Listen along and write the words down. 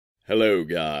Hello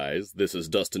guys, this is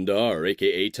Dustin Darr,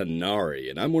 aka Tanari,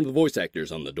 and I'm one of the voice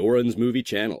actors on the Doronsmovies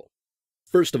channel.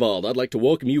 First of all, I'd like to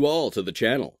welcome you all to the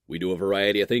channel. We do a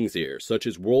variety of things here, such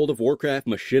as World of Warcraft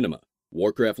machinima,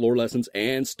 Warcraft lore lessons,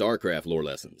 and StarCraft lore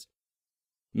lessons.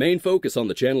 Main focus on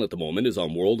the channel at the moment is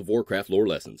on World of Warcraft lore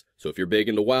lessons, so if you're big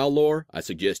into WoW lore, I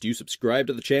suggest you subscribe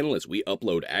to the channel as we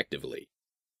upload actively.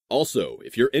 Also,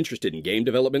 if you're interested in game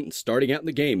development and starting out in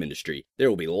the game industry, there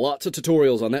will be lots of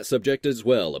tutorials on that subject as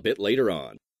well a bit later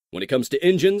on. When it comes to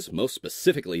engines, most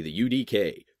specifically the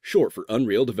UDK, short for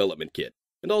Unreal Development Kit,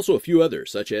 and also a few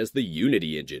others such as the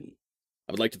Unity engine.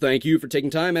 I would like to thank you for taking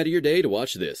time out of your day to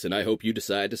watch this, and I hope you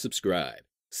decide to subscribe.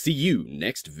 See you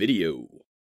next video.